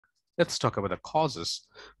Let's talk about the causes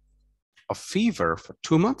of fever for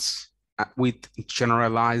 2 months with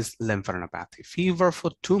generalized lymphadenopathy. Fever for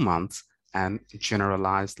 2 months and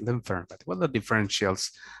generalized lymphadenopathy. What are the differentials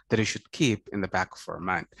that you should keep in the back of our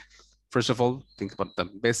mind? First of all, think about the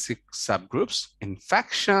basic subgroups: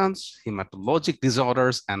 infections, hematologic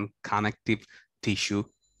disorders, and connective tissue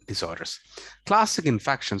disorders. Classic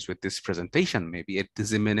infections with this presentation may be a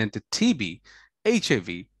disseminated TB, HIV,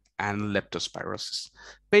 and leptospirosis.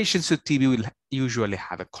 Patients with TB will usually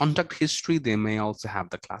have a contact history. They may also have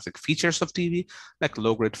the classic features of TB, like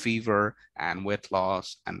low-grade fever and weight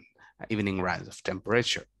loss and evening rise of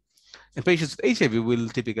temperature. And patients with HIV will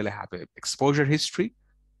typically have an exposure history.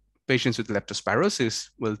 Patients with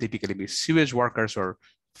leptospirosis will typically be sewage workers or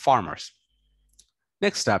farmers.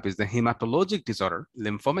 Next up is the hematologic disorder.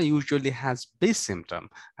 Lymphoma usually has B symptom,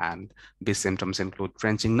 and B symptoms include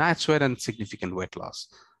drenching night sweat and significant weight loss.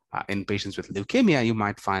 In patients with leukemia, you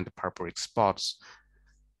might find purpuric spots.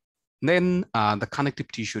 Then the connective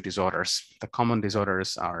tissue disorders. The common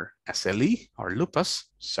disorders are SLE or lupus,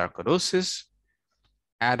 sarcoidosis,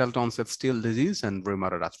 adult onset steel disease, and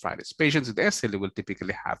rheumatoid arthritis. Patients with SLE will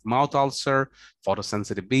typically have mouth ulcer,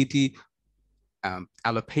 photosensitivity,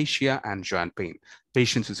 alopecia, and joint pain.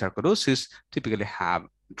 Patients with sarcoidosis typically have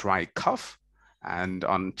dry cough, and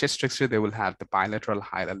on chest X-ray, they will have the bilateral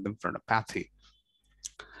hilar lymphadenopathy.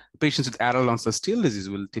 Patients with adult onset steel disease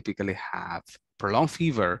will typically have prolonged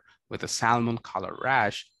fever with a salmon color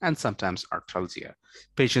rash and sometimes arthralgia.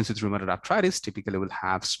 Patients with rheumatoid arthritis typically will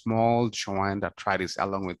have small joint arthritis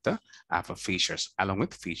along with the features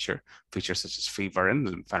such as fever and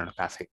lymphadenopathy.